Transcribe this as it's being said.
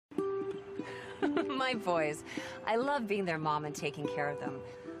My boys. I love being their mom and taking care of them.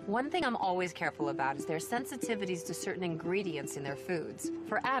 One thing I'm always careful about is their sensitivities to certain ingredients in their foods.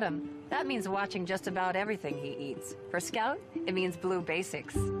 For Adam, that means watching just about everything he eats. For Scout, it means Blue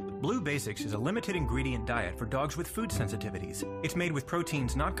Basics. Blue Basics is a limited ingredient diet for dogs with food sensitivities. It's made with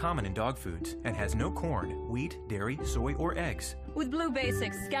proteins not common in dog foods and has no corn, wheat, dairy, soy, or eggs. With Blue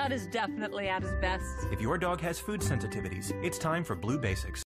Basics, Scout is definitely at his best. If your dog has food sensitivities, it's time for Blue Basics.